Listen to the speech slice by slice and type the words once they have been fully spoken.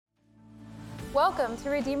Welcome to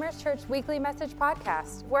Redeemer's Church Weekly Message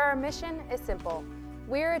Podcast, where our mission is simple.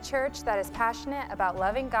 We're a church that is passionate about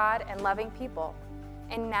loving God and loving people.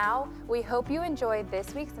 And now, we hope you enjoyed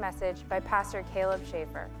this week's message by Pastor Caleb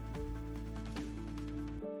Schafer.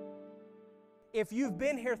 If you've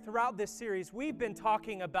been here throughout this series, we've been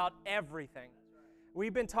talking about everything.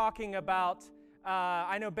 We've been talking about,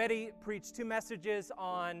 I know Betty preached 2 messages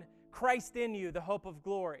on Christ in you, the hope of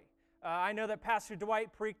glory. I know that Pastor Dwight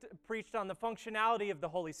preached on the functionality of the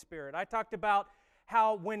Holy Spirit. I talked about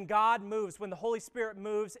how when God moves, when the Holy Spirit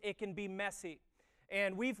moves, it can be messy.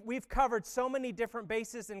 And we've covered so many different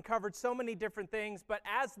bases and covered so many different things, but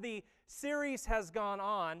as the series has gone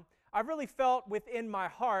on, I've really felt within my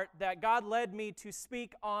heart that God led me to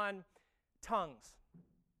speak on tongues.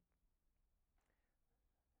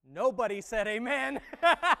 Nobody said amen.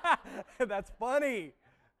 That's funny.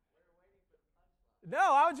 No,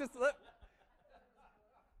 I was just,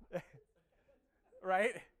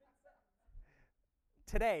 right?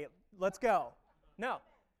 Today, let's go. No,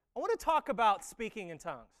 I want to talk about speaking in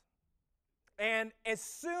tongues. And as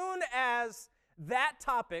soon as that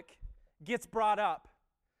topic gets brought up,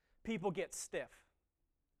 people get stiff.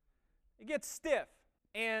 It gets stiff,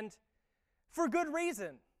 and for good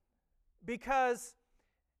reason, because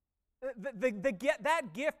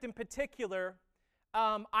that gift in particular,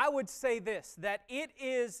 I would say this, that it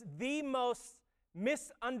is the most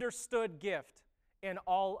misunderstood gift in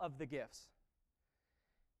all of the gifts.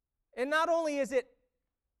 And not only is it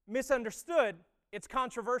misunderstood, it's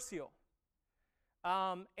controversial.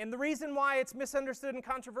 And the reason why it's misunderstood and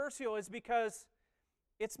controversial is because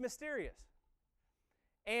it's mysterious.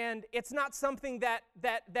 And it's not something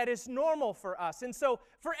that is normal for us. And so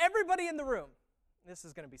for everybody in the room, this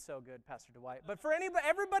is going to be so good, Pastor Dwight, but for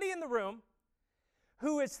everybody in the room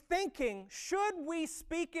who is thinking, should we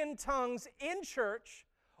speak in tongues in church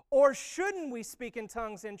or shouldn't we speak in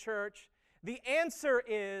tongues in church? The answer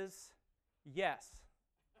is yes.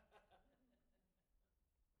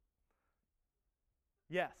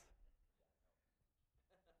 Yes.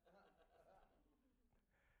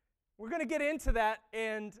 We're going to get into that,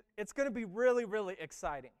 and it's going to be really, really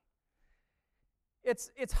exciting.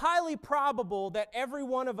 It's highly probable that every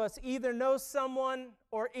one of us either knows someone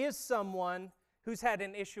or is someone who's had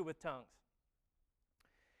an issue with tongues.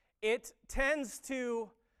 It tends to,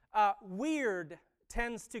 weird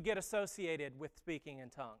tends to get associated with speaking in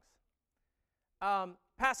tongues.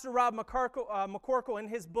 Pastor Rob McCorkle in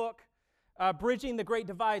his book, Bridging the Great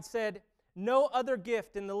Divide, said, no other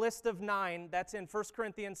gift in the list of 9 that's in 1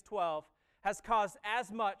 Corinthians 12 has caused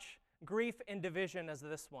as much grief and division as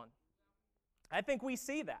this one. I think we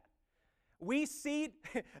see that. We see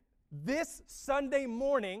this Sunday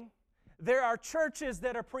morning, there are churches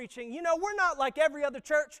that are preaching, we're not like every other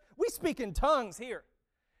church. We speak in tongues here.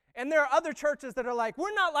 And there are other churches that are like,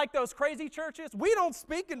 we're not like those crazy churches. We don't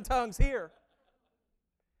speak in tongues here.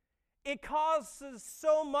 It causes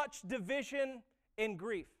so much division and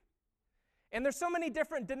grief. And there's so many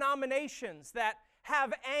different denominations that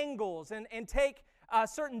have angles and take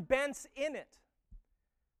certain bents in it.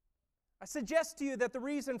 I suggest to you that the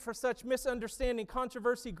reason for such misunderstanding,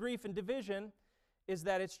 controversy, grief, and division is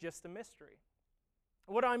that it's just a mystery.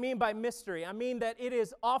 What do I mean by mystery? I mean that it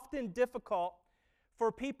is often difficult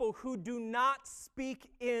for people who do not speak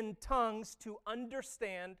in tongues to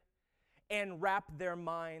understand and wrap their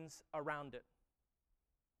minds around it.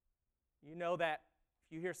 You know that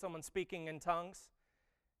if you hear someone speaking in tongues,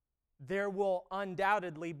 there will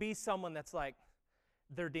undoubtedly be someone that's like,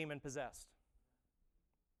 they're demon-possessed.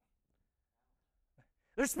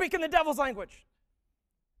 They're speaking the devil's language.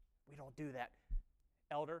 We don't do that.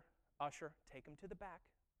 Elder, usher, take them to the back.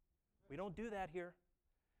 We don't do that here.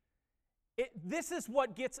 This is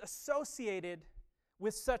what gets associated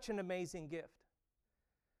with such an amazing gift.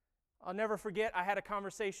 I'll never forget, I had a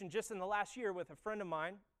conversation just in the last year with a friend of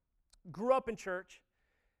mine, grew up in church,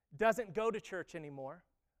 doesn't go to church anymore,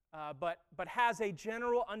 but has a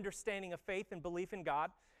general understanding of faith and belief in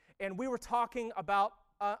God. And we were talking about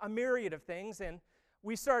a myriad of things, and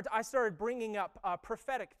I started bringing up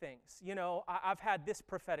prophetic things. I've had this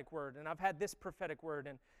prophetic word, and I've had this prophetic word,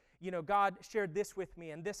 and God shared this with me,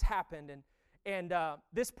 and this happened, and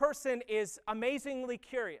this person is amazingly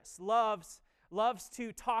curious, loves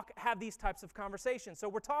to talk, have these types of conversations. So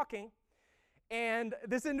we're talking, and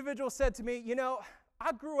this individual said to me,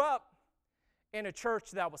 I grew up in a church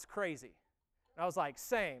that was crazy. And I was like,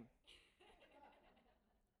 same.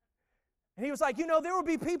 And he was like, there would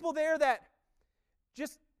be people there that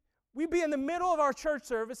we'd be in the middle of our church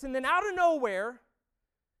service, and then out of nowhere,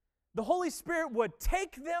 the Holy Spirit would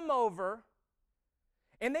take them over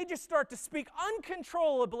And they just start to speak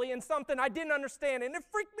uncontrollably in something I didn't understand, and it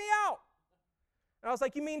freaked me out. And I was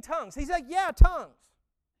like, you mean tongues? He's like, yeah, tongues.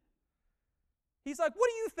 He's like, what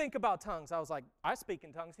do you think about tongues? I was like, I speak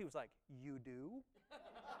in tongues. He was like, you do?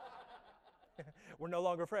 We're no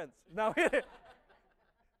longer friends. No. I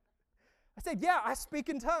said, yeah, I speak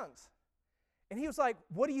in tongues. And he was like,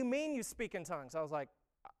 what do you mean you speak in tongues? I was like,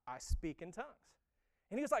 I speak in tongues.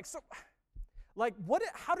 And he was like, so, like,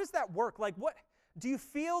 how does that work? Like, what, do you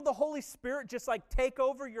feel the Holy Spirit just like take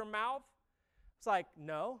over your mouth? It's like,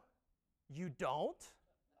 no, you don't.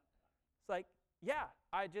 It's like, yeah,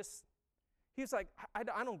 he was like, I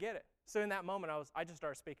don't get it. So in that moment, I just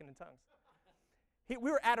started speaking in tongues. We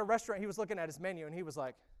were at a restaurant, he was looking at his menu, and he was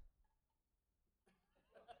like,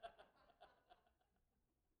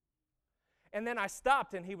 and then I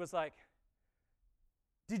stopped, and he was like,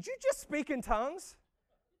 did you just speak in tongues?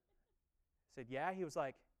 I said, yeah. He was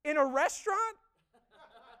like, in a restaurant?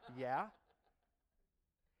 Yeah.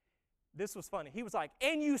 This was funny. He was like,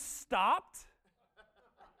 and you stopped?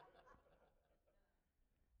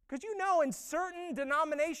 Because you know, in certain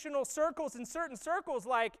denominational circles,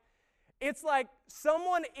 like, it's like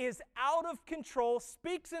someone is out of control,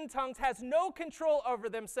 speaks in tongues, has no control over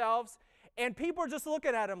themselves, and people are just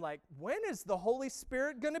looking at him like, when is the Holy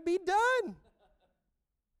Spirit going to be done?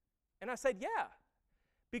 And I said, yeah,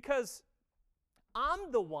 because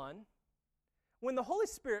I'm the one, when the Holy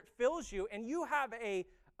Spirit fills you and you have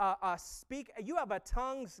you have a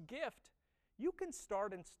tongues gift, you can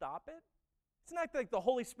start and stop it. It's not like the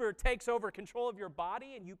Holy Spirit takes over control of your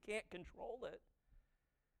body and you can't control it.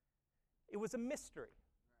 It was a mystery.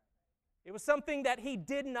 It was something that he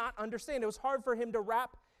did not understand. It was hard for him to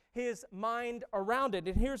wrap his mind around it.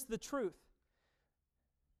 And here's the truth.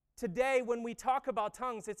 Today, when we talk about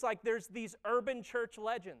tongues, it's like there's these urban church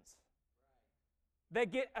legends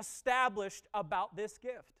that get established about this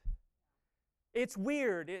gift. It's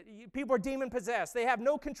weird. People are demon-possessed. They have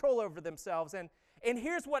no control over themselves. And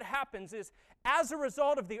here's what happens is, as a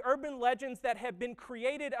result of the urban legends that have been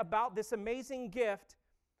created about this amazing gift,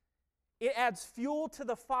 it adds fuel to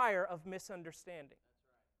the fire of misunderstanding.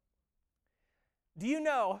 Do you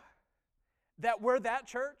know that we're that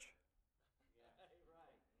church?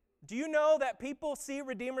 Do you know that people see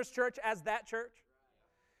Redeemer's Church as that church?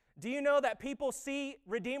 Do you know that people see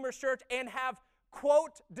Redeemer's Church and have,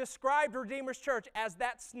 quote, described Redeemer's Church as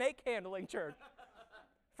that snake-handling church?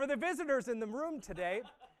 For the visitors in the room today,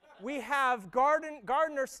 we have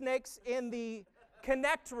gardener snakes in the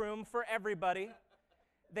connect room for everybody.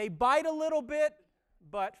 They bite a little bit,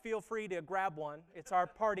 but feel free to grab one. It's our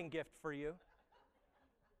parting gift for you.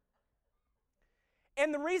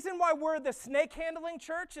 And the reason why we're the snake-handling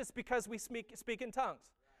church is because we speak in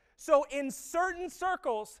tongues. So in certain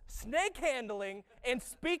circles, snake-handling and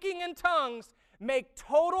speaking in tongues make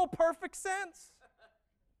total perfect sense.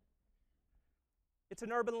 It's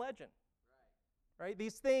an urban legend, right?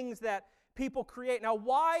 These things that people create. Now,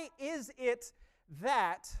 why is it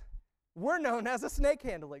that we're known as a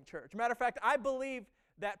snake-handling church? Matter of fact, I believe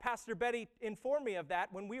that Pastor Betty informed me of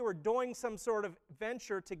that when we were doing some sort of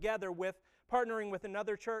venture together with partnering with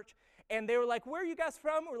another church. And they were like, where are you guys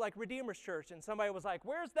from? We're like, Redeemer's Church. And somebody was like,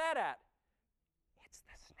 where's that at? It's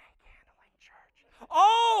the snake-handling church.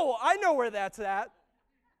 Oh, I know where that's at.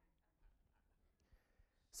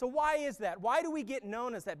 So why is that? Why do we get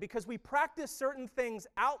known as that? Because we practice certain things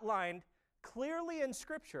outlined clearly in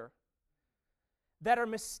Scripture that are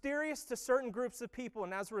mysterious to certain groups of people,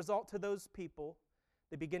 and as a result to those people,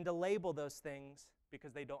 they begin to label those things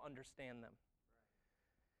because they don't understand them.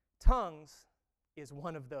 Tongues is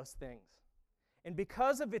one of those things. And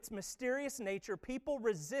because of its mysterious nature, people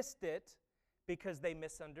resist it because they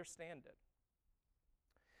misunderstand it.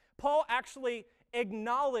 Paul actually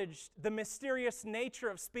acknowledged the mysterious nature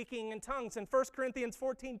of speaking in tongues in 1 Corinthians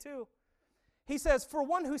 14:2. He says, for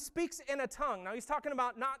one who speaks in a tongue. Now he's not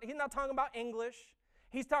talking about English.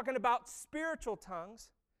 He's talking about spiritual tongues.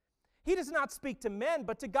 He does not speak to men,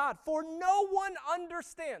 but to God, for no one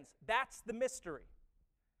understands. That's the mystery.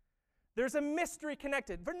 There's a mystery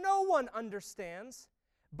connected. For no one understands,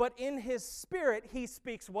 but in his spirit he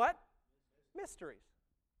speaks what? Mysteries.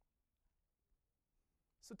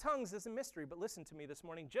 So tongues is a mystery, but listen to me this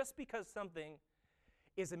morning. Just because something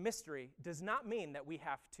is a mystery does not mean that we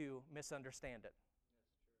have to misunderstand it.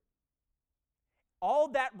 All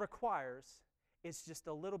that requires is just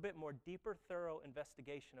a little bit more deeper, thorough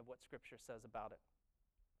investigation of what Scripture says about it.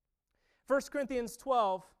 1 Corinthians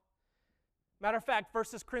 12, matter of fact, 1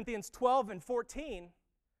 Corinthians 12 and 14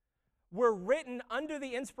 were written under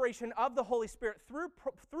the inspiration of the Holy Spirit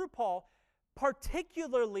through Paul,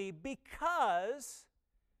 particularly because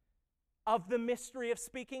of the mystery of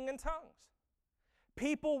speaking in tongues.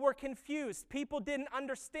 People were confused. People didn't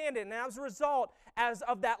understand it. And as a result, as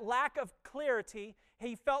of that lack of clarity,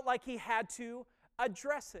 he felt like he had to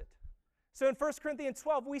address it. So in 1 Corinthians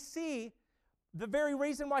 12, we see the very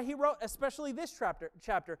reason why he wrote, especially this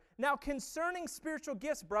chapter. Now, concerning spiritual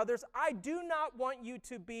gifts, brothers, I do not want you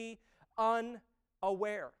to be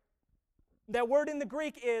unaware. That word in the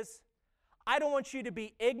Greek is, I don't want you to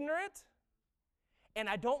be ignorant, and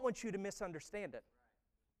I don't want you to misunderstand it.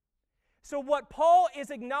 So what Paul is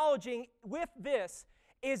acknowledging with this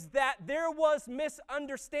is that there was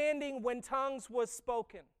misunderstanding when tongues was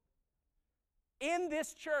spoken in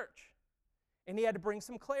this church, and he had to bring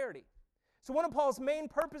some clarity. So one of Paul's main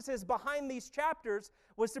purposes behind these chapters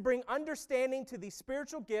was to bring understanding to these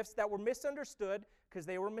spiritual gifts that were misunderstood because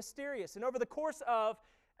they were mysterious. And over the course of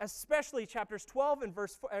especially chapters 12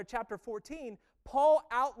 and chapter 14, Paul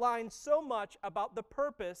outlined so much about the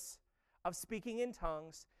purpose of speaking in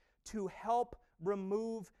tongues to help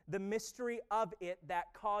remove the mystery of it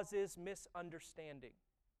that causes misunderstanding.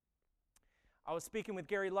 I was speaking with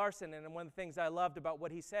Gary Larson, and one of the things I loved about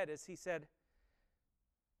what he said is he said,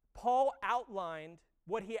 Paul outlined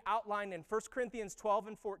what he outlined in 1 Corinthians 12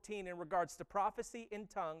 and 14 in regards to prophecy in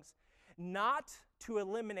tongues, not to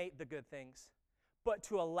eliminate the good things, but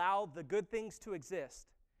to allow the good things to exist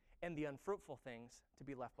and the unfruitful things to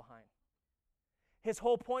be left behind. His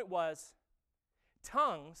whole point was,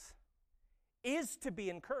 tongues is to be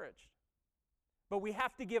encouraged, but we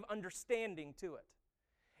have to give understanding to it.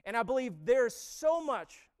 And I believe there's so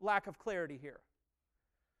much lack of clarity here.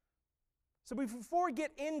 So before we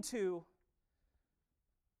get into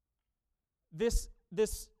this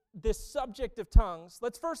subject of tongues,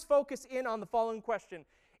 let's first focus in on the following question.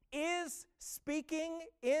 Is speaking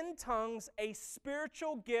in tongues a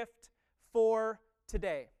spiritual gift for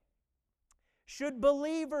today? Should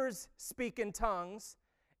believers speak in tongues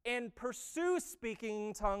and pursue speaking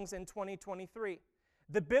in tongues in 2023?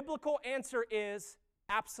 The biblical answer is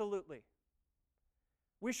absolutely.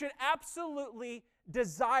 We should absolutely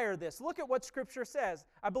desire this. Look at what Scripture says.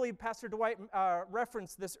 I believe Pastor Dwight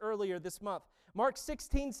referenced this earlier this month. Mark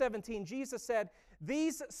 16:17, Jesus said,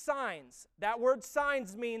 these signs, that word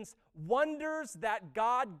signs means wonders that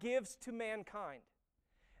God gives to mankind.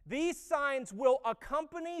 These signs will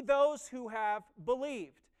accompany those who have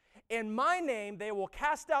believed. In my name, they will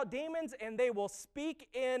cast out demons and they will speak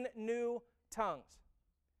in new tongues.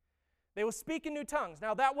 They will speak in new tongues.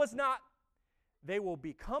 Now, that was not, they will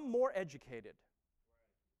become more educated.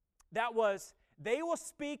 That was, they will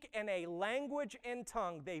speak in a language and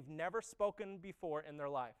tongue they've never spoken before in their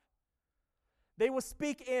life. They will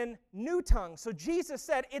speak in new tongues. So Jesus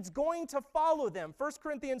said it's going to follow them. 1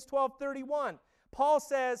 Corinthians 12:31. Paul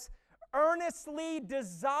says, earnestly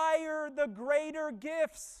desire the greater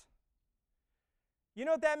gifts. You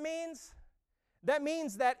know what that means? That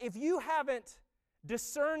means that if you haven't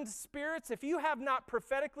discerned spirits, if you have not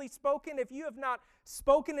prophetically spoken, if you have not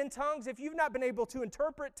spoken in tongues, if you've not been able to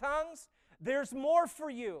interpret tongues, there's more for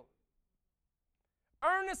you.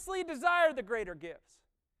 Earnestly desire the greater gifts.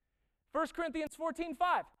 1 Corinthians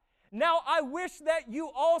 14:5. Now I wish that you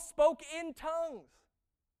all spoke in tongues.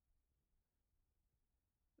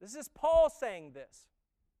 This is Paul saying this.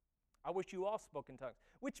 I wish you all spoke in tongues.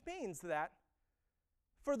 Which means that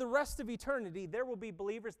for the rest of eternity, there will be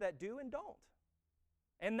believers that do and don't.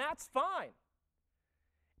 And that's fine.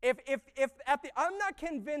 I'm not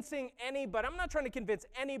convincing anybody, I'm not trying to convince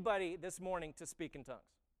anybody this morning to speak in tongues.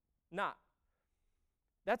 Not.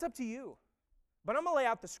 That's up to you. But I'm going to lay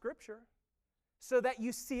out the Scripture so that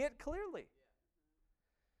you see it clearly.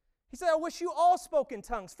 He said, I wish you all spoke in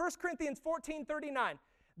tongues. 1 Corinthians 14:39,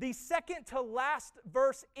 the second to last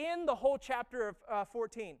verse in the whole chapter of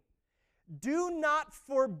 14. Do not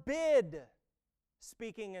forbid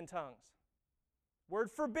speaking in tongues. Word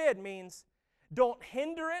forbid means don't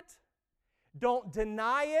hinder it, don't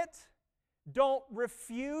deny it, don't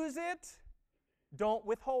refuse it, don't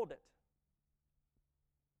withhold it.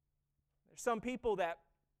 There's some people that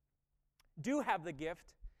do have the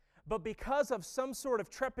gift, but because of some sort of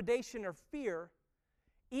trepidation or fear,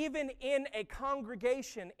 even in a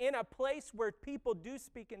congregation, in a place where people do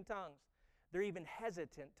speak in tongues, they're even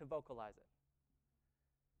hesitant to vocalize it.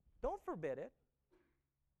 Don't forbid it.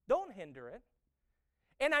 Don't hinder it.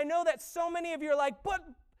 And I know that so many of you are like, but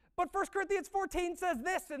 1 Corinthians 14 says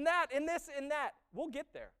this and that and this and that. We'll get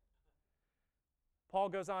there. Paul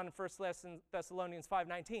goes on in 1 Thessalonians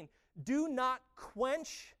 5:19. Do not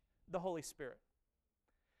quench the Holy Spirit.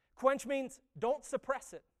 Quench means don't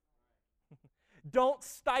suppress it. Don't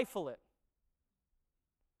stifle it.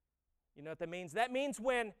 You know what that means? That means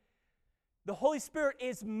when the Holy Spirit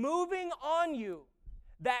is moving on you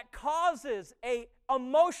that causes an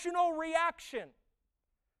emotional reaction,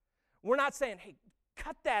 we're not saying, hey,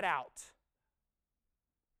 cut that out.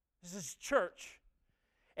 This is church.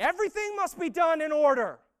 Everything must be done in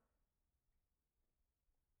order.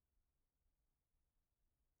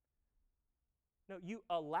 No, you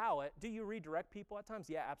allow it. Do you redirect people at times?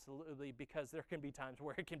 Yeah, absolutely, because there can be times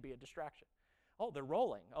where it can be a distraction. Oh, they're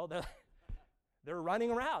rolling. Oh, they're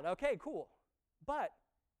running around. Okay, cool. But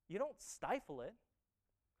you don't stifle it.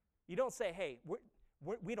 You don't say, hey,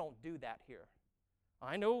 we don't do that here.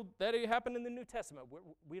 I know that it happened in the New Testament.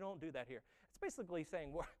 We don't do that here. It's basically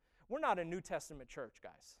saying we're not a New Testament church,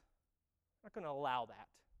 guys. We're not going to allow that.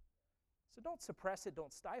 So don't suppress it.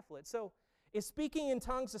 Don't stifle it. So is speaking in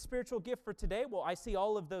tongues a spiritual gift for today? Well, I see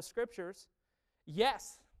all of those scriptures.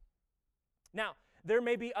 Yes. Now, there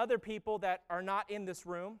may be other people that are not in this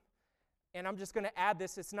room, and I'm just going to add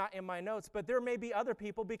this. It's not in my notes, but there may be other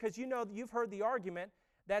people, because you know you've heard the argument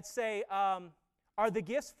that say, are the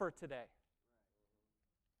gifts for today?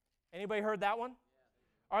 Anybody heard that one?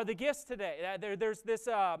 Are the gifts today? There's this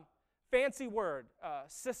fancy word,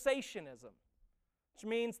 cessationism, which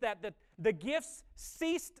means that the gifts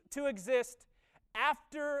ceased to exist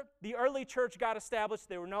after the early church got established.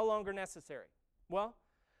 They were no longer necessary. Well,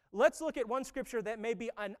 let's look at one scripture that may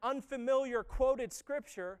be an unfamiliar quoted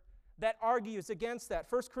scripture that argues against that.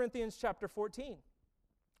 1 Corinthians chapter 13.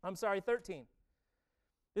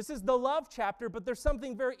 This is the love chapter, but there's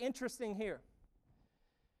something very interesting here.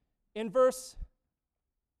 In verse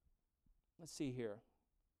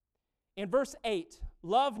 8,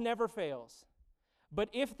 love never fails. But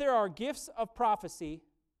if there are gifts of prophecy,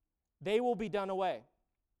 they will be done away.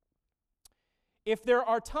 If there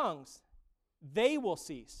are tongues, they will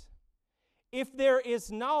cease. If there is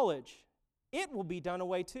knowledge, it will be done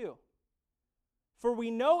away too. For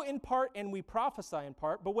we know in part and we prophesy in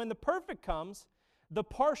part, but when the perfect comes, the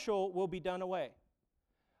partial will be done away.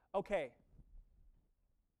 Okay.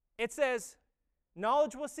 It says,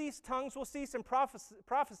 knowledge will cease, tongues will cease, and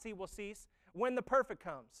prophecy will cease when the perfect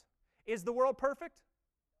comes. Is the world perfect?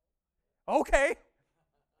 Okay.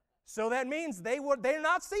 So that means they're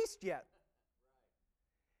not ceased yet.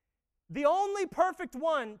 The only perfect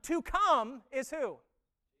one to come is who?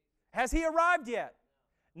 Has he arrived yet?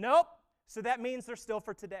 Nope. So that means they're still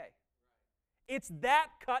for today. It's that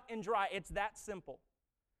cut and dry. It's that simple.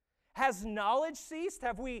 Has knowledge ceased?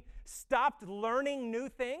 Have we stopped learning new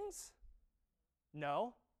things?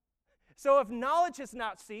 No. So if knowledge has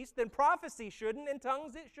not ceased, then prophecy shouldn't, and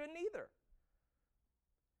tongues it shouldn't either.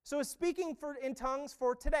 So is speaking in tongues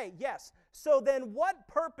for today? Yes. So then what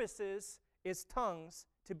purposes is tongues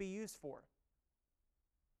to be used for?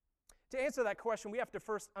 To answer that question, we have to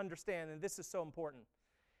first understand, and this is so important.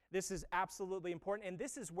 This is absolutely important, and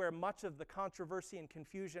this is where much of the controversy and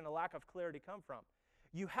confusion, a lack of clarity come from.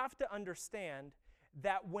 You have to understand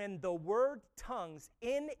that when the word tongues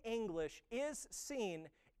in English is seen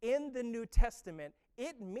in the New Testament,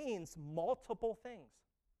 it means multiple things.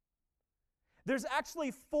 There's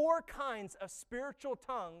actually 4 kinds of spiritual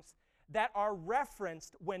tongues that are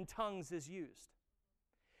referenced when tongues is used.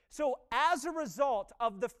 So as a result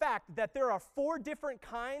of the fact that there are 4 different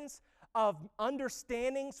kinds of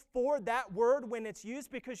understandings for that word when it's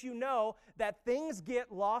used, because you know that things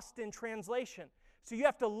get lost in translation. So you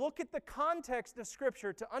have to look at the context of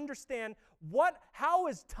Scripture to understand how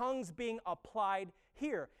is tongues being applied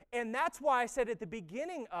here. And that's why I said at the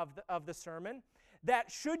beginning of the sermon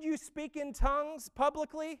that should you speak in tongues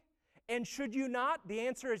publicly and should you not? The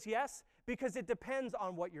answer is yes, because it depends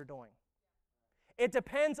on what you're doing. It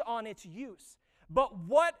depends on its use. But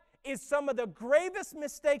what is some of the gravest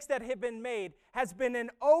mistakes that have been made has been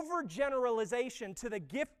an overgeneralization to the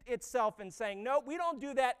gift itself and saying, no, we don't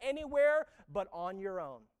do that anywhere but on your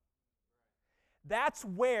own. That's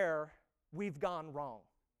where we've gone wrong.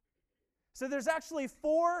 So there's actually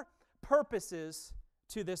 4 purposes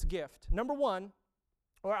to this gift. 4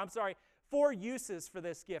 uses for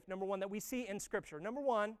this gift. Number 1, that we see in Scripture. Number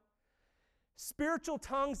 1, spiritual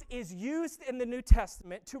tongues is used in the New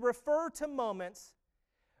Testament to refer to moments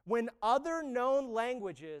when other known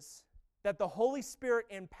languages that the Holy Spirit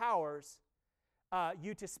empowers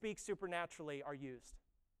you to speak supernaturally are used.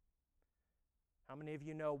 How many of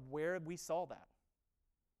you know where we saw that?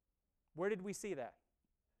 Where did we see that?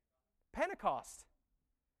 Pentecost.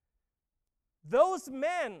 Those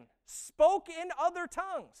men spoke in other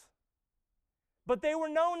tongues, but they were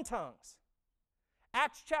known tongues.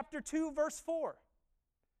 Acts chapter 2, verse 4.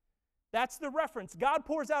 That's the reference. God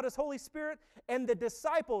pours out His Holy Spirit, and the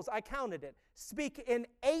disciples, I counted it, speak in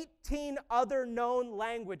 18 other known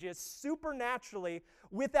languages supernaturally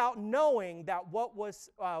without knowing that what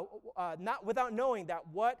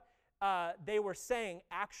they were saying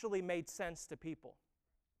actually made sense to people.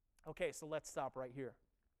 Okay, so let's stop right here.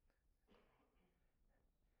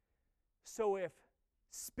 So if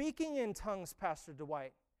speaking in tongues, Pastor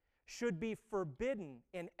Dwight, should be forbidden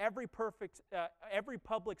in every public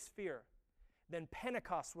sphere, then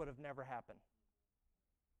Pentecost would have never happened.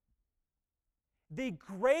 The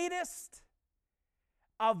greatest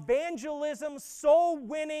evangelism,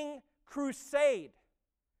 soul-winning crusade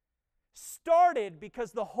started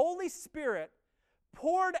because the Holy Spirit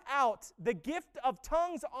poured out the gift of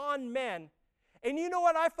tongues on men. And you know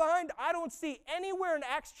what I find? I don't see anywhere in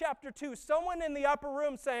Acts chapter 2 someone in the upper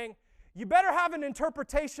room saying, "You better have an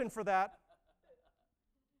interpretation for that."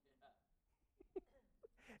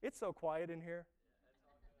 It's so quiet in here.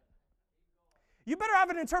 You better have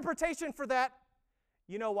an interpretation for that.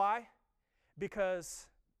 You know why? Because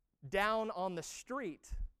down on the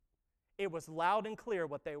street, it was loud and clear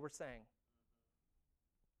what they were saying.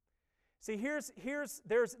 See,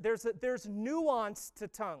 there's nuance to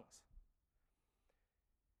tongues.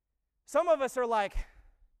 Some of us are like,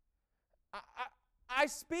 I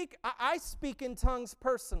speak in tongues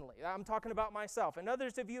personally. I'm talking about myself. And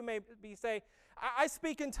others of you may say, I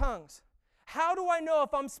speak in tongues. How do I know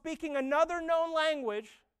if I'm speaking another known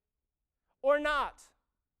language or not?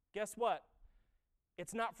 Guess what?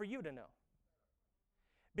 It's not for you to know.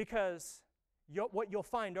 Because what you'll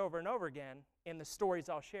find over and over again in the stories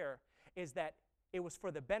I'll share is that it was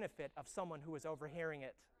for the benefit of someone who was overhearing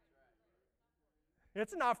it.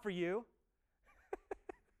 It's not for you.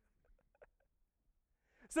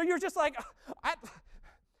 So you're just like,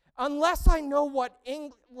 unless I know what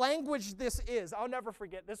language this is, I'll never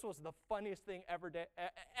forget. This was the funniest thing ever.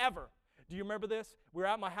 Do you remember this? We were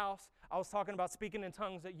at my house. I was talking about speaking in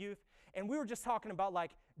tongues at youth, and we were just talking about,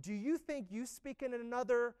 like, do you think you speak in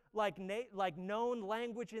another like known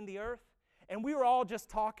language in the earth? And we were all just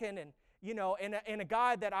talking, and and a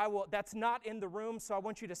guy that's not in the room, so I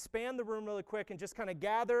want you to span the room really quick and just kind of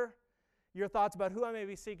gather your thoughts about who I may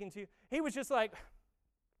be speaking to. He was just like,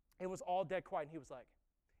 it was all dead quiet, and he was like,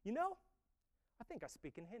 I think I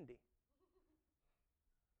speak in Hindi.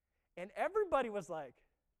 And everybody was like,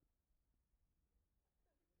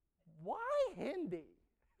 why Hindi?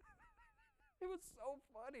 It was so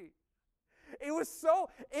funny.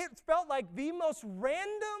 It felt like the most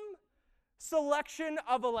random selection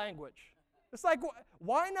of a language. It's like,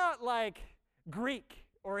 why not like Greek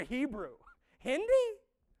or Hebrew? Hindi?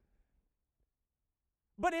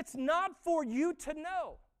 But it's not for you to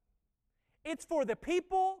know. It's for the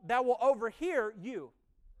people that will overhear you.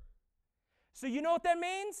 So you know what that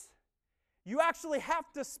means? You actually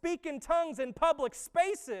have to speak in tongues in public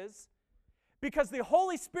spaces because the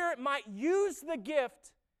Holy Spirit might use the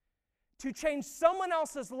gift to change someone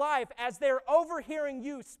else's life as they're overhearing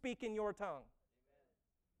you speak in your tongue.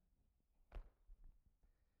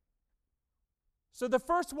 So the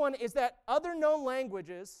first one is that other known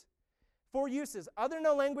languages, 4 uses, other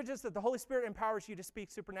known languages that the Holy Spirit empowers you to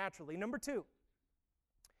speak supernaturally. Number 2,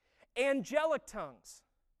 angelic tongues.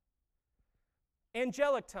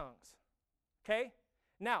 Angelic tongues. Okay?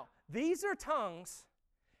 Now, these are tongues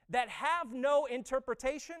that have no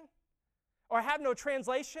interpretation or have no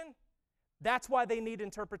translation. That's why they need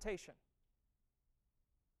interpretation.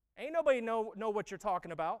 Ain't nobody know what you're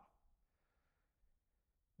talking about.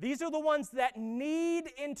 These are the ones that need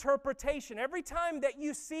interpretation. Every time that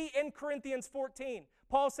you see in Corinthians 14,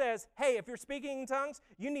 Paul says, hey, if you're speaking in tongues,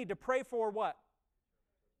 you need to pray for what?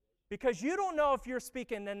 Because you don't know if you're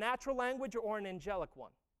speaking a natural language or an angelic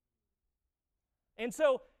one. And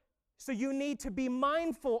so you need to be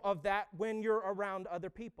mindful of that when you're around other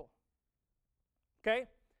people. Okay?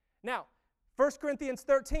 Now, 1 Corinthians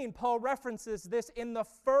 13, Paul references this in the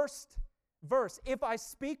first verse. If I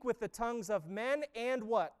speak with the tongues of men and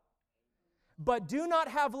what? But do not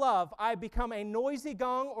have love, I become a noisy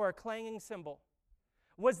gong or a clanging cymbal.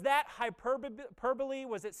 Was that hyperbole?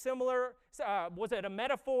 Was it similar? Was it a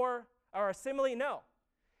metaphor or a simile? No.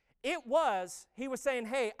 It was, he was saying,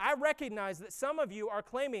 hey, I recognize that some of you are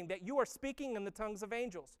claiming that you are speaking in the tongues of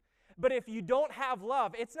angels. But if you don't have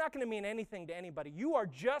love, it's not going to mean anything to anybody. You are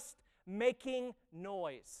just making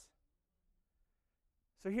noise.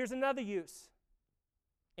 So here's another use.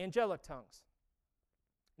 Angelic tongues.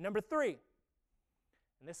 Number 3,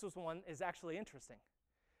 and this one is actually interesting.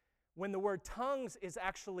 When the word tongues is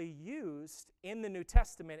actually used in the New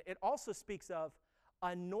Testament, it also speaks of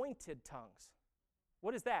anointed tongues.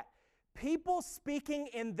 What is that? People speaking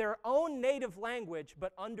in their own native language,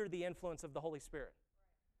 but under the influence of the Holy Spirit.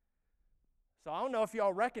 So I don't know if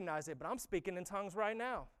y'all recognize it, but I'm speaking in tongues right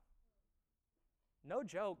now. No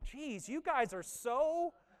joke. Jeez, you guys are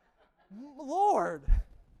so, Lord.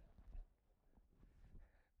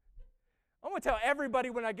 I'm going to tell everybody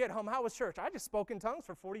when I get home, how was church? I just spoke in tongues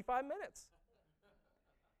for 45 minutes.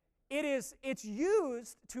 It's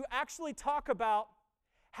used to actually talk about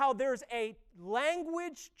how there's a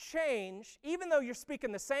language change. Even though you're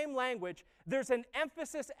speaking the same language, there's an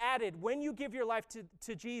emphasis added when you give your life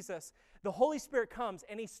to Jesus. The Holy Spirit comes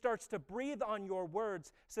and He starts to breathe on your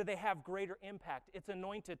words so they have greater impact. It's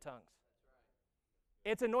anointed tongues.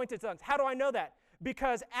 It's anointed tongues. How do I know that?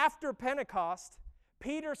 Because after Pentecost,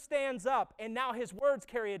 Peter stands up, and now his words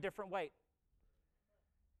carry a different weight.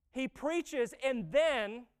 He preaches, and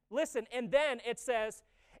then, listen, and then it says,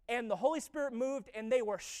 and the Holy Spirit moved, and they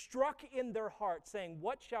were struck in their hearts, saying,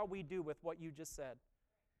 what shall we do with what you just said?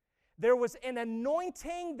 There was an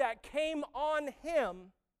anointing that came on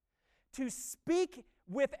him to speak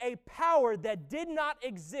with a power that did not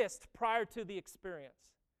exist prior to the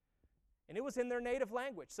experience. And it was in their native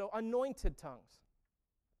language, so anointed tongues.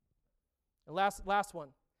 And last one,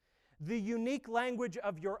 the unique language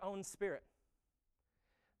of your own spirit.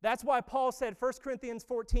 That's why Paul said, 1 Corinthians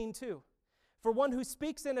 14:2, for one who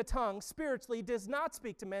speaks in a tongue spiritually does not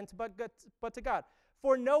speak to men but to God.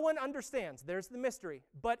 For no one understands, there's the mystery,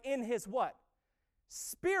 but in his what?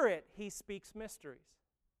 Spirit he speaks mysteries.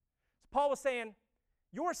 So Paul was saying,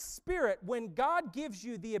 your spirit, when God gives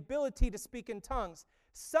you the ability to speak in tongues,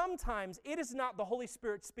 sometimes it is not the Holy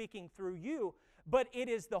Spirit speaking through you, but it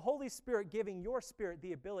is the Holy Spirit giving your spirit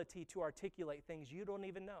the ability to articulate things you don't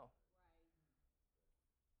even know.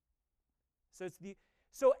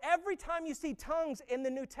 So every time you see tongues in the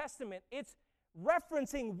New Testament, it's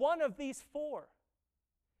referencing one of these four.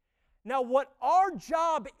 Now, what our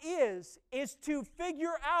job is to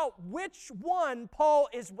figure out which one Paul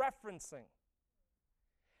is referencing.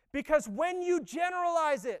 Because when you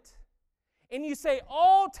generalize it and you say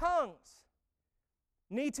all tongues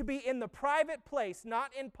need to be in the private place,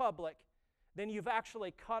 not in public, then you've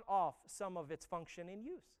actually cut off some of its function and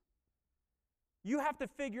use. You have to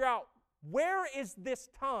figure out, where is this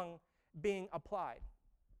tongue being applied?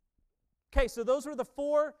 Okay, so those are the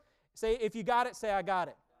four. Say, if you got it, say, I got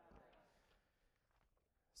it.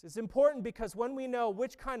 So it's important because when we know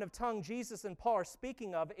which kind of tongue Jesus and Paul are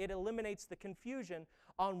speaking of, it eliminates the confusion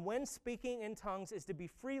on when speaking in tongues is to be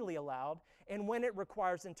freely allowed and when it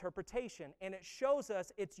requires interpretation. And it shows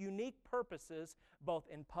us its unique purposes both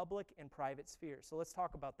in public and private spheres. So let's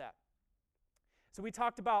talk about that. So we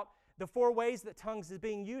talked about the four ways that tongues is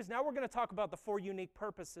being used. Now we're going to talk about the four unique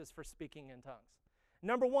purposes for speaking in tongues.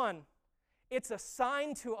 Number one, it's a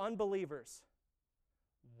sign to unbelievers.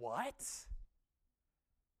 What?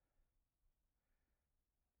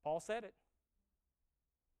 Paul said it.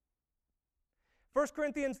 1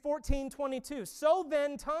 Corinthians 14:22. So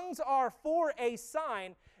then, tongues are for a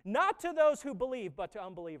sign, not to those who believe, but to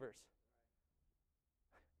unbelievers.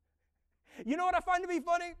 You know what I find to be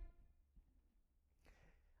funny?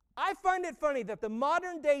 I find it funny that the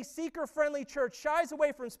modern day seeker-friendly church shies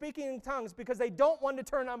away from speaking in tongues because they don't want to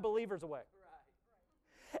turn unbelievers away.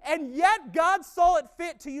 And yet God saw it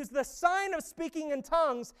fit to use the sign of speaking in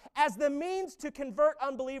tongues as the means to convert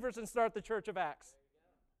unbelievers and start the church of Acts.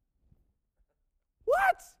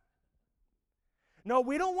 What? No,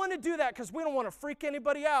 we don't want to do that because we don't want to freak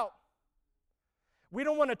anybody out. We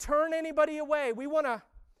don't want to turn anybody away. We want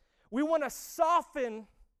to soften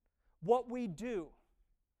what we do.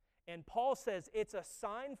 And Paul says it's a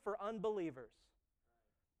sign for unbelievers.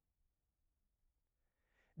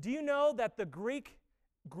 Do you know that the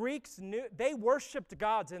Greeks knew, they worshiped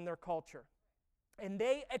gods in their culture. And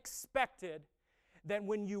they expected that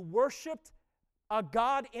when you worshiped a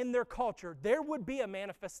god in their culture, there would be a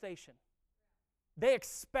manifestation. They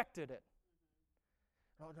expected it.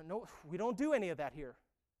 No, we don't do any of that here.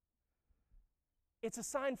 It's a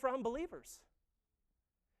sign for unbelievers.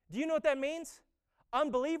 Do you know what that means?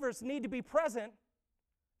 Unbelievers need to be present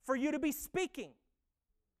for you to be speaking.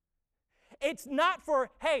 It's not for,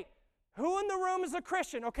 hey, who in the room is a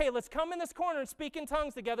Christian? Okay, let's come in this corner and speak in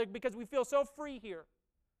tongues together because we feel so free here.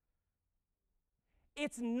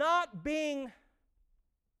 It's not being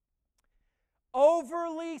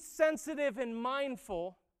overly sensitive and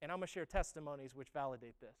mindful, and I'm going to share testimonies which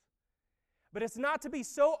validate this. But it's not to be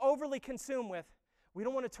so overly consumed with, we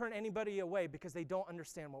don't want to turn anybody away because they don't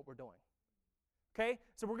understand what we're doing. Okay?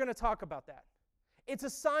 So we're going to talk about that. It's a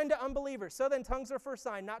sign to unbelievers. So then tongues are for a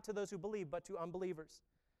sign, not to those who believe, but to unbelievers.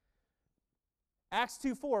 Acts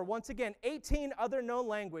 2:4, once again, 18 other known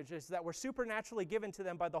languages that were supernaturally given to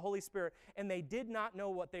them by the Holy Spirit, and they did not know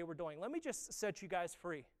what they were doing. Let me just set you guys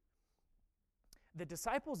free. The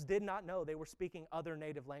disciples did not know they were speaking other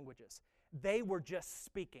native languages. They were just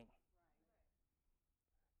speaking.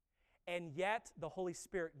 And yet, the Holy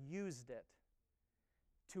Spirit used it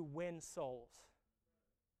to win souls.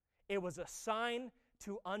 It was a sign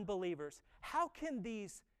to unbelievers. How can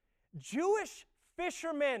these Jewish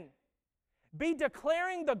fishermen be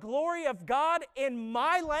declaring the glory of God in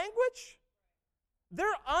my language? They're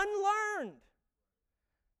unlearned.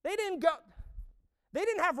 They didn't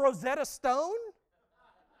have Rosetta Stone.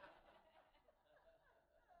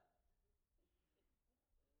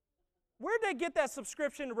 Where'd they get that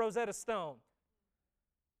subscription to Rosetta Stone?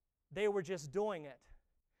 They were just doing it.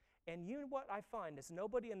 And you know what I find is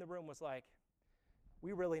nobody in the room was like,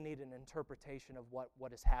 we really need an interpretation of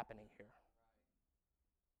what is happening here.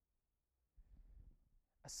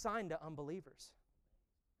 A sign to unbelievers.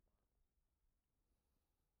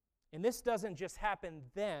 And this doesn't just happen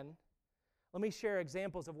then. Let me share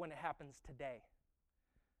examples of when it happens today.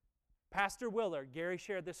 Pastor Willard, Gary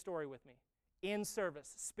shared this story with me. In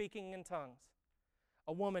service, speaking in tongues.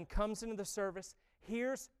 A woman comes into the service,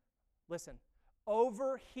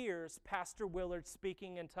 overhears Pastor Willard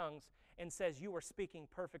speaking in tongues and says, "You are speaking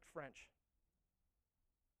perfect French."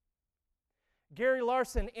 Gary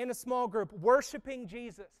Larson in a small group, worshiping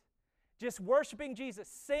Jesus. Just worshiping Jesus,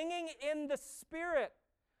 singing in the Spirit,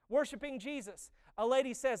 worshiping Jesus. A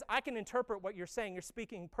lady says, "I can interpret what you're saying. You're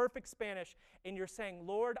speaking perfect Spanish, and you're saying,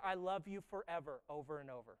 'Lord, I love you forever,' over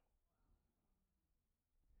and over."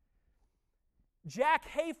 Jack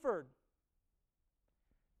Hayford,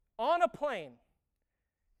 on a plane.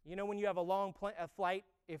 You know when you have a long flight,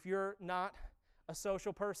 if you're not a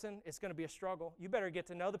social person, it's going to be a struggle. You better get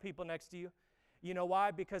to know the people next to you. You know why?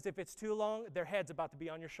 Because if it's too long, their head's about to be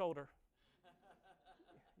on your shoulder.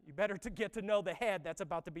 You better get to know the head that's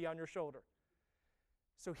about to be on your shoulder.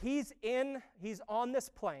 So he's on this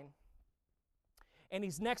plane, and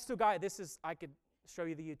he's next to a guy. I could show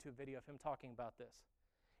you the YouTube video of him talking about this.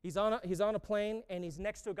 He's on a plane, and he's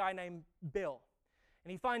next to a guy named Bill. And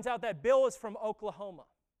he finds out that Bill is from Oklahoma.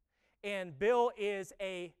 And Bill is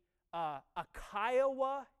a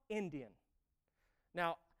Kiowa Indian.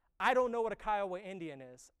 Now, I don't know what a Kiowa Indian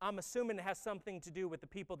is. I'm assuming it has something to do with the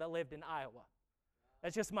people that lived in Iowa.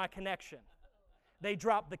 That's just my connection. They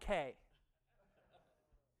dropped the K.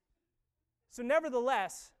 So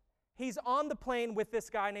nevertheless, he's on the plane with this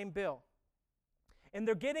guy named Bill. And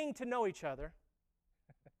they're getting to know each other.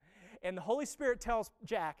 And the Holy Spirit tells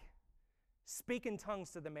Jack, "Speak in tongues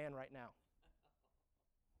to the man right now."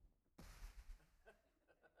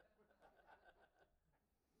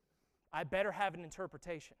 I better have an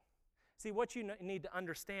interpretation. See, what you need to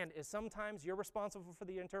understand is sometimes you're responsible for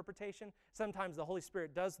the interpretation. Sometimes the Holy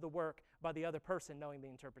Spirit does the work by the other person knowing the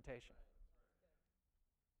interpretation.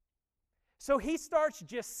 So he starts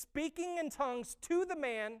just speaking in tongues to the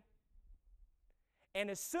man. And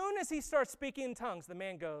as soon as he starts speaking in tongues, the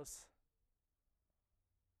man goes,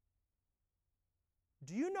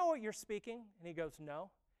 "Do you know what you're speaking?" And he goes,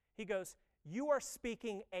 "No." He goes, "You are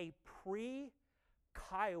speaking a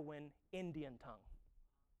pre-Kiowan Indian tongue."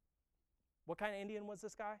 What kind of Indian was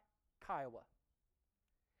this guy? Kiowa.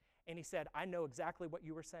 And he said, "I know exactly what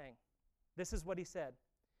you were saying." This is what he said.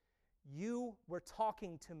 "You were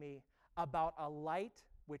talking to me about a light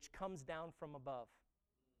which comes down from above."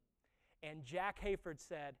 And Jack Hayford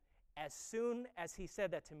said, as soon as he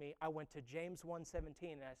said that to me, I went to James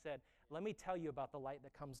 1:17 and I said, "Let me tell you about the light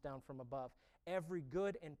that comes down from above. Every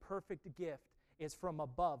good and perfect gift is from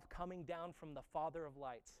above, coming down from the Father of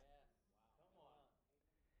lights."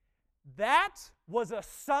 That was a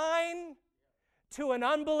sign to an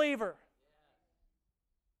unbeliever.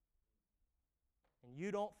 And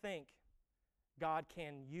you don't think God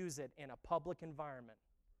can use it in a public environment.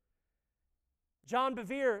 John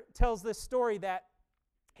Bevere tells this story that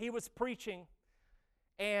he was preaching,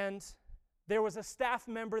 and there was a staff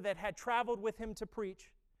member that had traveled with him to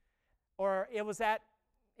preach, or it was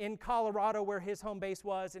in Colorado where his home base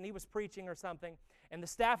was, and he was preaching or something, and the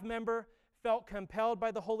staff member felt compelled by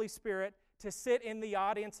the Holy Spirit to sit in the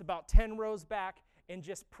audience about 10 rows back and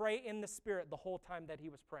just pray in the Spirit the whole time that he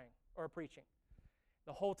was praying or preaching.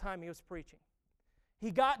 The whole time he was preaching. He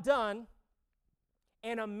got done,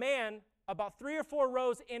 and a man about 3 or 4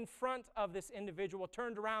 rows in front of this individual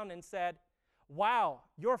turned around and said, "Wow,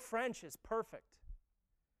 your French is perfect."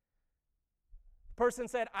 The person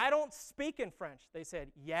said, "I don't speak in French." They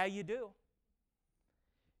said, "Yeah, you do.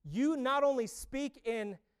 You not only speak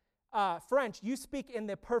in French, you speak in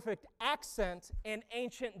the perfect accent and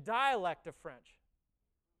ancient dialect of French."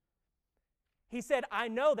 He said, I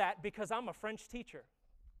know that because I'm a French teacher.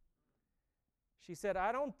 She said,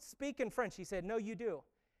 I don't speak in French. He said, no, you do.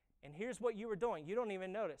 And here's what you were doing. You don't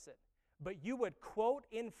even notice it. But you would quote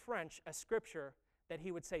in French a scripture that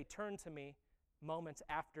he would say, turn to me, moments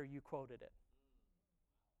after you quoted it.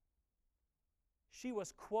 She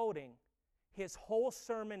was quoting his whole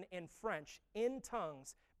sermon in French, in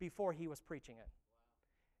tongues, before he was preaching it.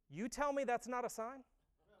 You tell me that's not a sign?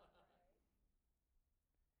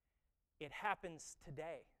 It happens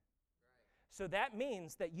today. So that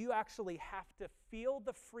means that you actually have to feel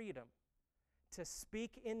the freedom to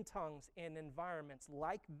speak in tongues in environments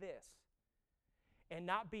like this and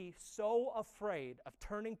not be so afraid of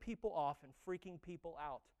turning people off and freaking people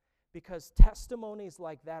out, because testimonies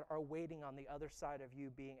like that are waiting on the other side of you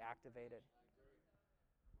being activated.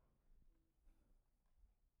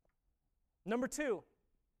 Number 2.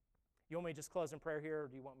 You want me to just close in prayer here, or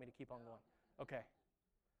do you want me to keep on going? Okay.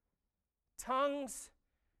 Tongues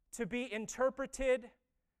to be interpreted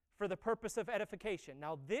for the purpose of edification.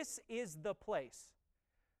 Now, this is the place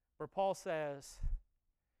where Paul says,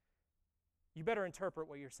 you better interpret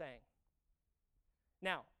what you're saying.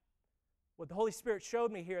 Now, what the Holy Spirit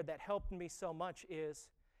showed me here that helped me so much is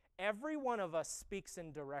every one of us speaks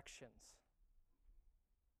in directions.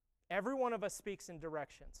 Every one of us speaks in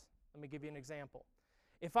directions. Let me give you an example.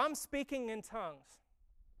 If I'm speaking in tongues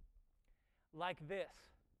like this,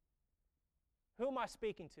 who am I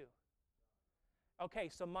speaking to? Okay,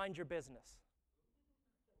 so mind your business.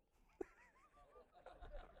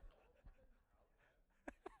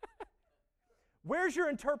 Where's your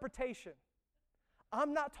interpretation?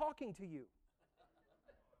 I'm not talking to you.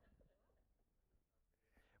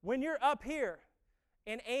 When you're up here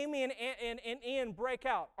and Amy and Ian break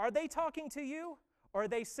out, are they talking to you or are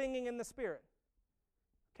they singing in the Spirit?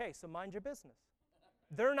 Okay, so mind your business.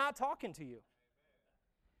 They're not talking to you.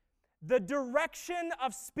 The direction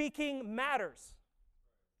of speaking matters.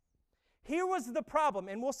 Here was the problem,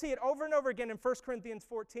 and we'll see it over and over again in 1 Corinthians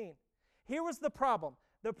 14. Here was the problem.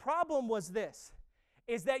 The problem was this,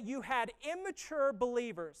 is that you had immature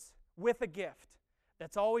believers with a gift.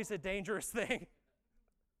 That's always a dangerous thing.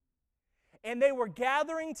 And they were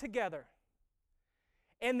gathering together.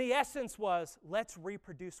 And the essence was, let's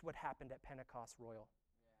reproduce what happened at Pentecost Royal.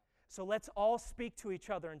 So let's all speak to each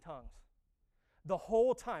other in tongues. The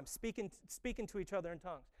whole time, speaking to each other in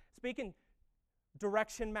tongues. Speaking,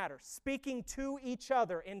 direction matters. Speaking to each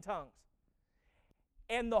other in tongues.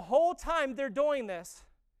 And the whole time they're doing this,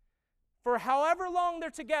 for however long they're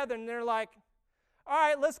together, and they're like, all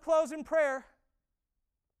right, let's close in prayer.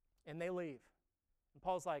 And they leave. And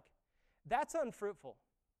Paul's like, that's unfruitful.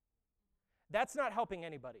 That's not helping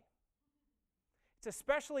anybody. It's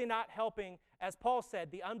especially not helping, as Paul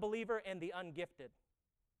said, the unbeliever and the ungifted.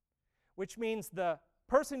 Which means the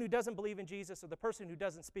person who doesn't believe in Jesus or the person who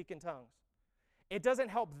doesn't speak in tongues. It doesn't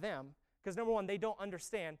help them because, number one, they don't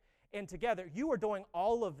understand. And together, you are doing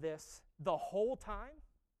all of this the whole time,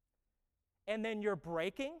 and then you're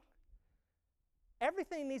breaking.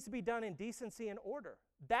 Everything needs to be done in decency and order.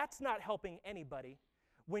 That's not helping anybody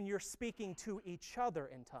when you're speaking to each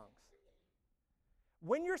other in tongues.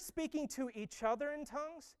 When you're speaking to each other in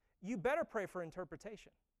tongues, you better pray for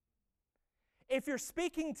interpretation. If you're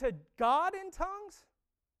speaking to God in tongues,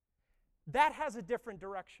 that has a different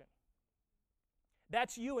direction.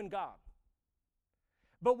 That's you and God.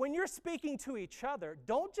 But when you're speaking to each other,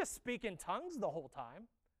 don't just speak in tongues the whole time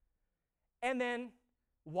and then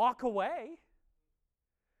walk away,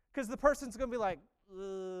 because the person's going to be like,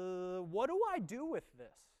 what do I do with this?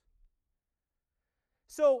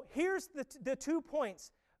 So here's the 2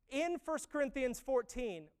 points in 1 Corinthians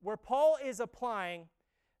 14 where Paul is applying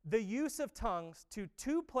the use of tongues to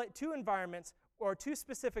two environments or two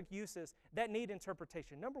specific uses that need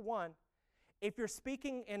interpretation. Number one, if you're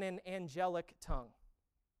speaking in an angelic tongue,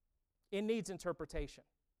 it needs interpretation.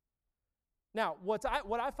 Now, what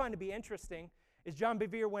I find to be interesting is John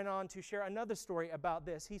Bevere went on to share another story about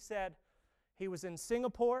this. He said he was in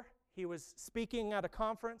Singapore. He was speaking at a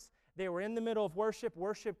conference. They were in the middle of worship.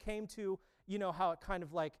 Worship came to, you know, how it kind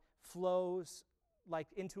of like flows like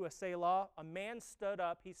into a Selah. A man stood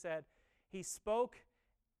up. He said he spoke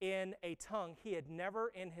in a tongue he had never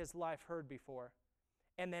in his life heard before.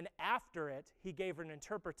 And then after it, he gave an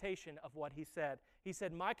interpretation of what he said. He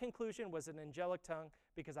said, my conclusion was an angelic tongue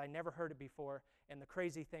because I never heard it before. And the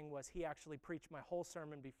crazy thing was he actually preached my whole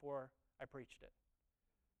sermon before I preached it.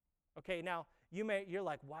 Okay, now you're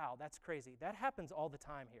like, wow, that's crazy. That happens all the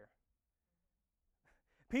time here.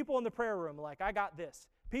 People in the prayer room are like, I got this.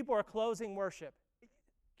 People are closing worship.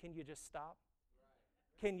 Can you just stop?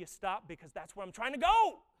 Can you stop? Because that's where I'm trying to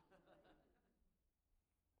go.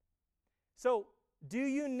 So, do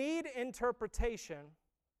you need interpretation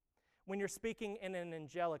when you're speaking in an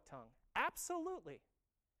angelic tongue? Absolutely.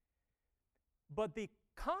 But the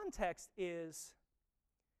context is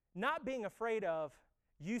not being afraid of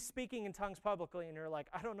you speaking in tongues publicly and you're like,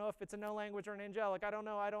 I don't know if it's a known language or an angelic. I don't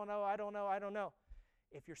know.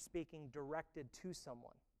 If you're speaking directed to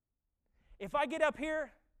someone. If I get up here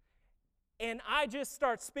and I just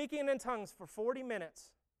start speaking in tongues for 40 minutes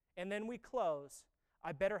and then we close,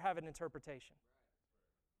 I better have an interpretation.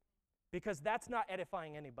 Because that's not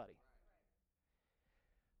edifying anybody.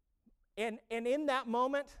 And in that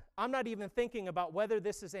moment, I'm not even thinking about whether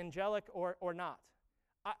this is angelic or not.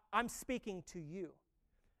 I'm speaking to you.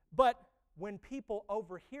 But when people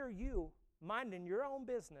overhear you minding your own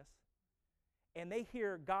business and they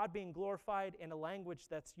hear God being glorified in a language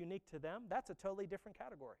that's unique to them, that's a totally different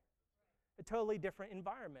category, a totally different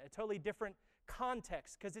environment, a totally different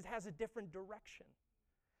context because it has a different direction.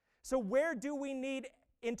 So where do we need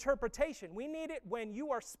interpretation? We need it when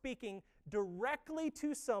you are speaking directly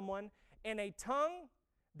to someone in a tongue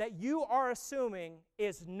that you are assuming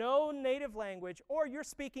is no native language, or you're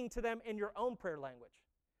speaking to them in your own prayer language.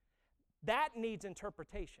 That needs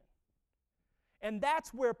interpretation. And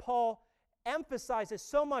that's where Paul emphasizes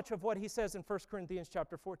so much of what he says in 1 Corinthians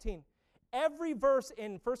chapter 14. Every verse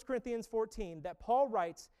in 1 Corinthians 14 that Paul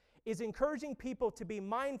writes is encouraging people to be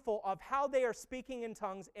mindful of how they are speaking in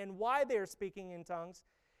tongues and why they are speaking in tongues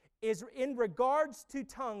is in regards to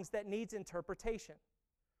tongues that needs interpretation.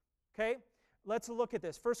 Okay? Let's look at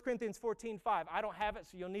this. 1 Corinthians 14:5. I don't have it,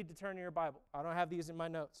 so you'll need to turn to your Bible. I don't have these in my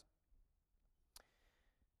notes.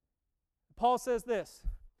 Paul says this,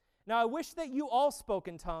 now I wish that you all spoke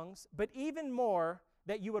in tongues, but even more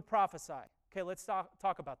that you would prophesy. Okay, let's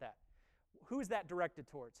talk about that. Who is that directed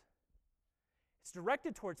towards? It's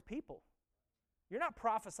directed towards people. You're not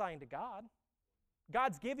prophesying to God.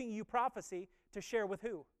 God's giving you prophecy to share with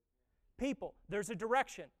who? People. There's a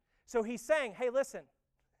direction. So he's saying, hey, listen,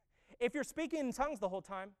 if you're speaking in tongues the whole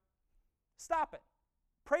time, stop it.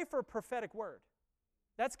 Pray for a prophetic word.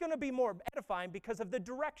 That's going to be more edifying because of the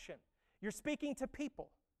direction. You're speaking to people.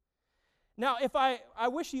 Now, if I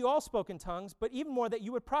wish you all spoke in tongues, but even more that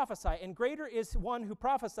you would prophesy. And greater is one who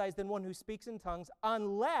prophesies than one who speaks in tongues,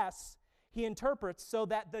 unless he interprets so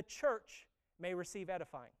that the church may receive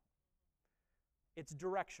edifying. It's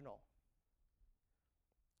directional.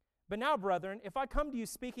 But now, brethren, if I come to you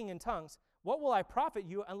speaking in tongues, what will I profit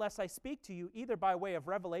you unless I speak to you either by way of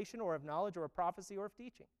revelation or of knowledge or of prophecy or of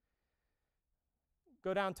teaching?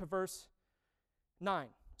 Go down to verse 9.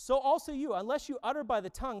 So also you, unless you utter by the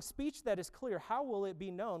tongue speech that is clear, how will it be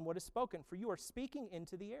known what is spoken? For you are speaking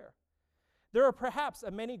into the air. There are perhaps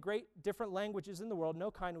many great different languages in the world,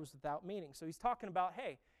 no kind was without meaning. So he's talking about,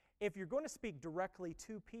 hey, if you're going to speak directly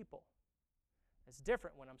to people, it's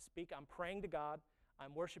different when I'm praying to God,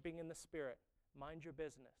 I'm worshiping in the Spirit. Mind your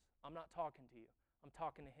business. I'm not talking to you. I'm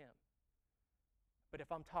talking to Him. But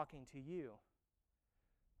if I'm talking to you,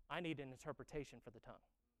 I need an interpretation for the tongue.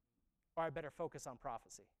 Or I better focus on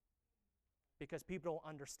prophecy. Because people don't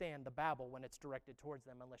understand the babble when it's directed towards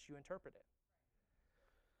them unless you interpret it.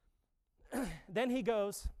 Then he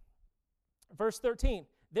goes, verse 13,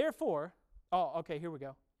 therefore, here we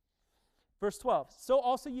go. Verse 12, so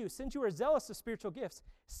also you, since you are zealous of spiritual gifts,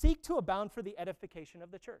 seek to abound for the edification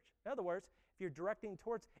of the church. In other words, if you're directing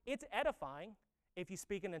towards, it's edifying if you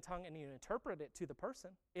speak in a tongue and you interpret it to the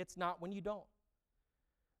person. It's not when you don't.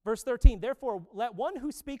 Verse 13, therefore, let one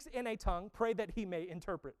who speaks in a tongue pray that he may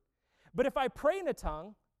interpret. But if I pray in a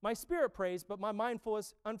tongue, my spirit prays, but my mind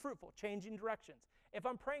is unfruitful, changing directions. If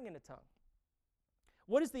I'm praying in a tongue,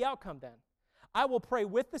 what is the outcome then? I will pray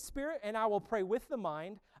with the spirit and I will pray with the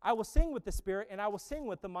mind. I will sing with the spirit and I will sing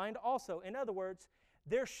with the mind also. In other words,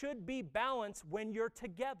 there should be balance when you're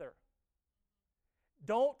together.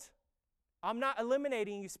 I'm not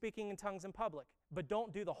eliminating you speaking in tongues in public, but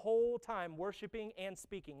don't do the whole time worshiping and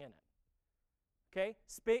speaking in it. Okay?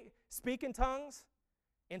 Speak in tongues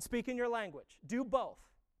and speak in your language. Do both.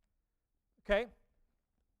 Okay?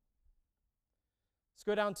 Let's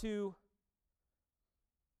go down to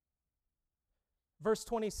verse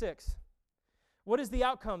 26. What is the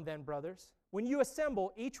outcome then, brothers? When you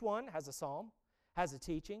assemble, each one has a psalm, has a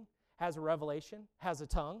teaching, has a revelation, has a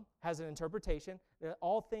tongue, has an interpretation, that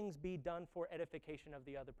all things be done for edification of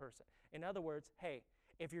the other person. In other words, hey,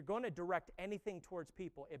 if you're going to direct anything towards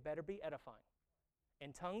people, it better be edifying.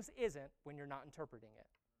 And tongues isn't when you're not interpreting it.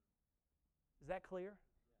 Is that clear?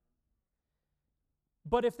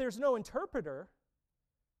 But if there's no interpreter,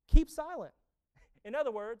 keep silent. In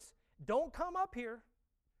other words, don't come up here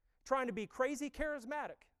trying to be crazy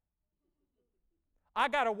charismatic. I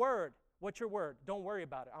got a word. What's your word? Don't worry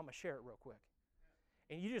about it. I'm going to share it real quick.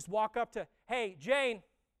 And you just walk up to, hey, Jane,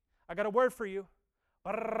 I got a word for you.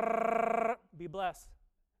 Be blessed.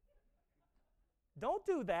 Don't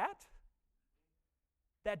do that.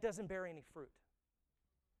 That doesn't bear any fruit.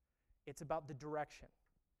 It's about the direction.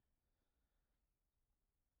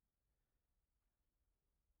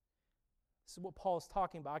 This is what Paul is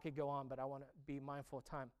talking about. I could go on, but I want to be mindful of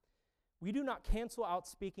time. We do not cancel out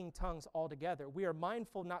speaking tongues altogether. We are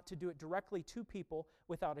mindful not to do it directly to people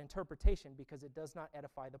without interpretation because it does not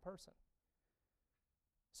edify the person.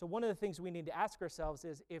 So one of the things we need to ask ourselves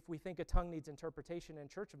is, if we think a tongue needs interpretation in a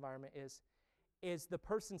church environment, is the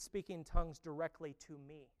person speaking tongues directly to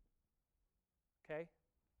me? Okay?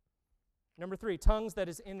 Number 3, tongues that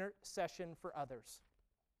is intercession for others.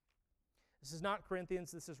 This is not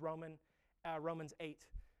Corinthians, this is Romans 8.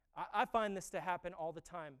 I find this to happen all the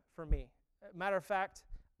time for me. Matter of fact,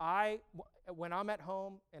 when I'm at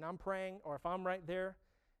home and I'm praying, or if I'm right there,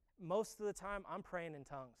 most of the time I'm praying in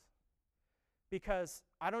tongues. Because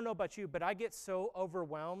I don't know about you, but I get so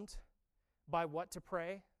overwhelmed by what to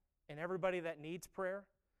pray and everybody that needs prayer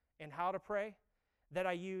and how to pray that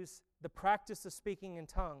I use the practice of speaking in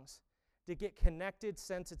tongues to get connected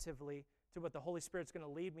sensitively to what the Holy Spirit's going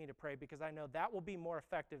to lead me to pray, because I know that will be more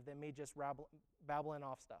effective than me just babbling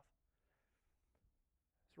off stuff.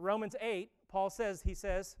 So Romans 8, Paul says,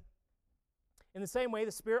 in the same way,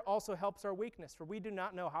 the Spirit also helps our weakness, for we do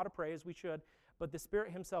not know how to pray as we should, but the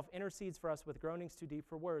Spirit himself intercedes for us with groanings too deep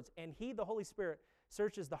for words. And he, the Holy Spirit,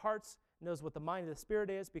 searches the hearts, knows what the mind of the Spirit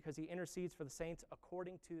is, because he intercedes for the saints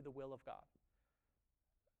according to the will of God.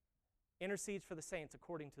 Intercedes for the saints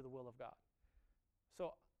according to the will of God.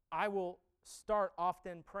 So I will start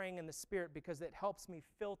often praying in the Spirit because it helps me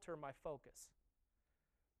filter my focus.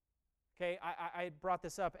 Okay, I brought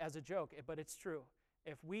this up as a joke, but it's true.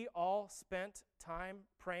 If we all spent time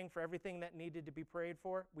praying for everything that needed to be prayed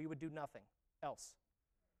for, we would do nothing else.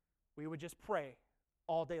 We would just pray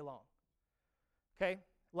all day long. Okay,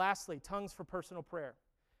 lastly, tongues for personal prayer.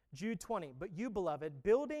 Jude 20, but you, beloved,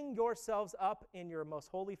 building yourselves up in your most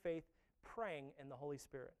holy faith, praying in the Holy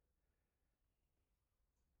Spirit.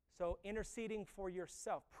 So interceding for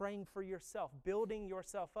yourself, praying for yourself, building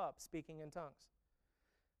yourself up, speaking in tongues.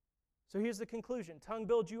 So here's the conclusion. Tongue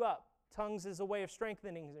builds you up. Tongues is a way of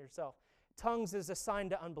strengthening yourself. Tongues is a sign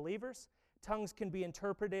to unbelievers. Tongues can be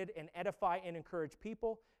interpreted and edify and encourage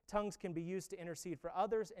people. Tongues can be used to intercede for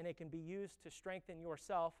others, and it can be used to strengthen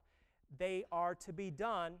yourself. They are to be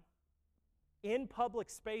done in public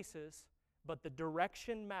spaces, but the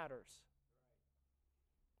direction matters.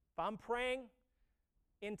 If I'm praying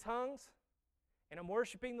in tongues and I'm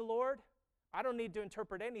worshiping the Lord, I don't need to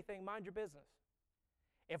interpret anything. Mind your business.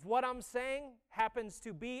 If what I'm saying happens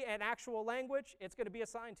to be an actual language, it's going to be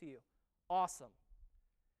assigned to you. Awesome.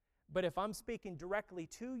 But if I'm speaking directly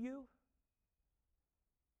to you,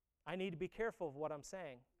 I need to be careful of what I'm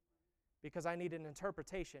saying, because I need an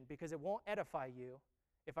interpretation, because it won't edify you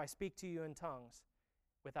if I speak to you in tongues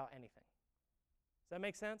without anything. Does that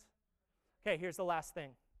make sense? Okay, here's the last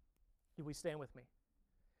thing. Will you stand with me?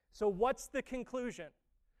 So what's the conclusion?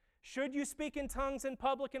 Should you speak in tongues in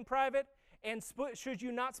public and private? And should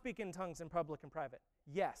you not speak in tongues in public and private?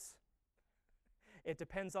 Yes. It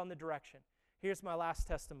depends on the direction. Here's my last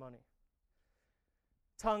testimony.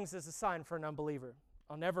 Tongues is a sign for an unbeliever.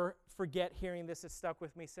 I'll never forget hearing this. It's stuck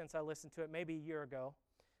with me since I listened to it maybe a year ago.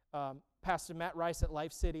 Pastor Matt Rice at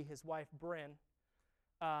Life City, his wife Bryn,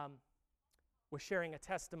 was sharing a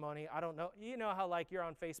testimony. I don't know. You know how like you're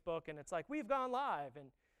on Facebook and it's like, we've gone live. And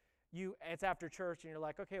it's after church and you're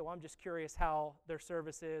like, okay, well, I'm just curious how their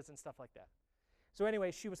service is and stuff like that. So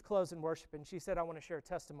anyway, she was closing worship and she said, I want to share a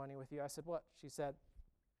testimony with you. I said, what? She said,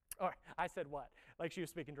 or I said, what? Like she was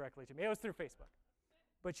speaking directly to me. It was through Facebook.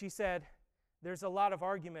 But she said, there's a lot of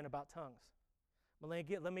argument about tongues. But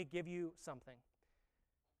let me give you something.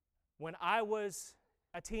 When I was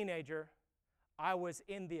a teenager, I was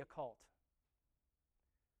in the occult.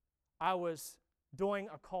 I was doing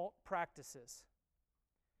occult practices.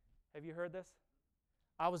 Have you heard this?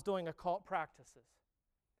 I was doing occult practices.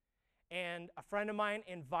 And a friend of mine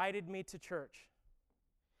invited me to church.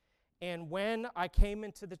 And when I came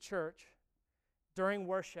into the church, during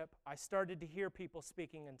worship, I started to hear people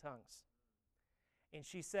speaking in tongues. And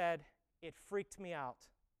she said, it freaked me out.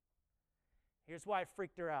 Here's why it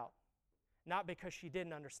freaked her out. Not because she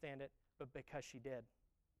didn't understand it, but because she did.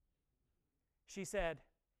 She said,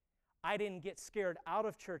 I didn't get scared out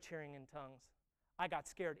of church hearing in tongues. I got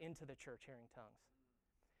scared into the church hearing tongues.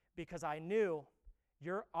 Because I knew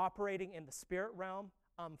you're operating in the spirit realm.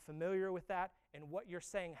 I'm familiar with that. And what you're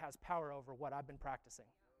saying has power over what I've been practicing.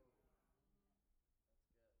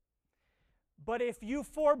 But if you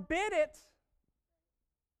forbid it,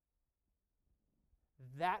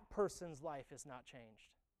 that person's life is not changed.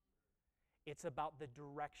 It's about the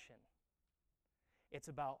direction. It's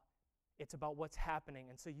about what's happening.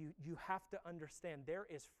 And so you have to understand there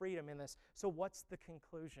is freedom in this. So what's the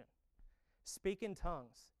conclusion? Speak in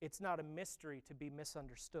tongues. It's not a mystery to be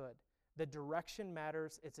misunderstood. The direction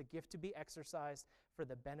matters. It's a gift to be exercised for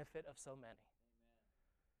the benefit of so many.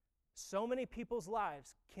 So many people's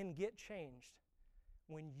lives can get changed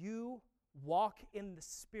when you walk in the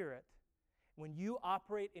Spirit, when you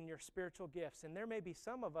operate in your spiritual gifts. And there may be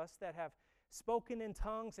some of us that have spoken in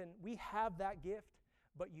tongues, and we have that gift,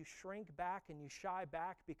 but you shrink back and you shy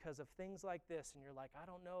back because of things like this, and you're like, I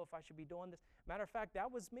don't know if I should be doing this. Matter of fact,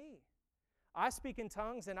 that was me. I speak in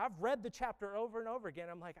tongues, and I've read the chapter over and over again.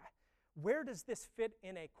 I'm like, where does this fit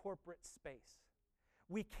in a corporate space?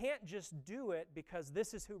 We can't just do it because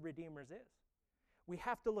this is who Redeemers is. We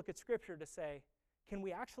have to look at Scripture to say, can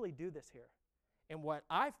we actually do this here? And what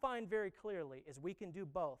I find very clearly is we can do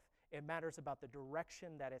both. It matters about the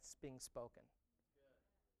direction that it's being spoken.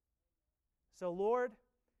 So, Lord,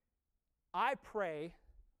 I pray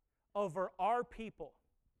over our people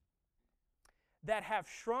that have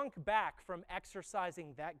shrunk back from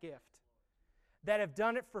exercising that gift, that have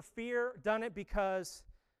done it for fear, done it because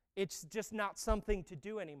it's just not something to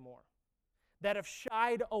do anymore, that have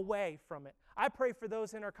shied away from it. I pray for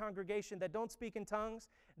those in our congregation that don't speak in tongues,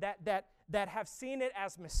 that have seen it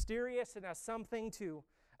as mysterious and as something to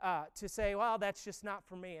say, well, that's just not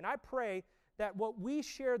for me. And I pray that what we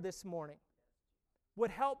share this morning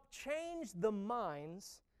would help change the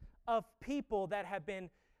minds of people that have been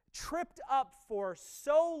tripped up for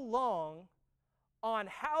so long on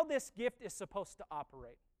how this gift is supposed to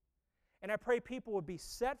operate. And I pray people would be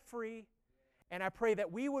set free, and I pray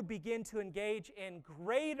that we would begin to engage in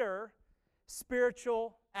greater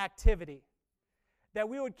spiritual activity, that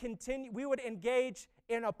we would engage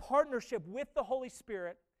in a partnership with the Holy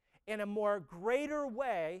Spirit in a more greater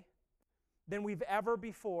way than we've ever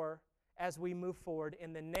before as we move forward.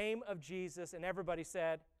 In the name of Jesus, and everybody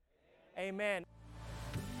said, Amen.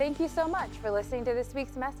 Thank you so much for listening to this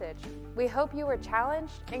week's message. We hope you were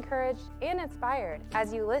challenged, encouraged, and inspired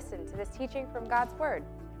as you listen to this teaching from God's Word.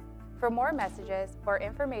 For more messages or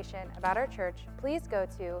information about our church, please go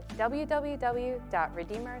to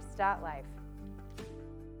www.redeemers.life.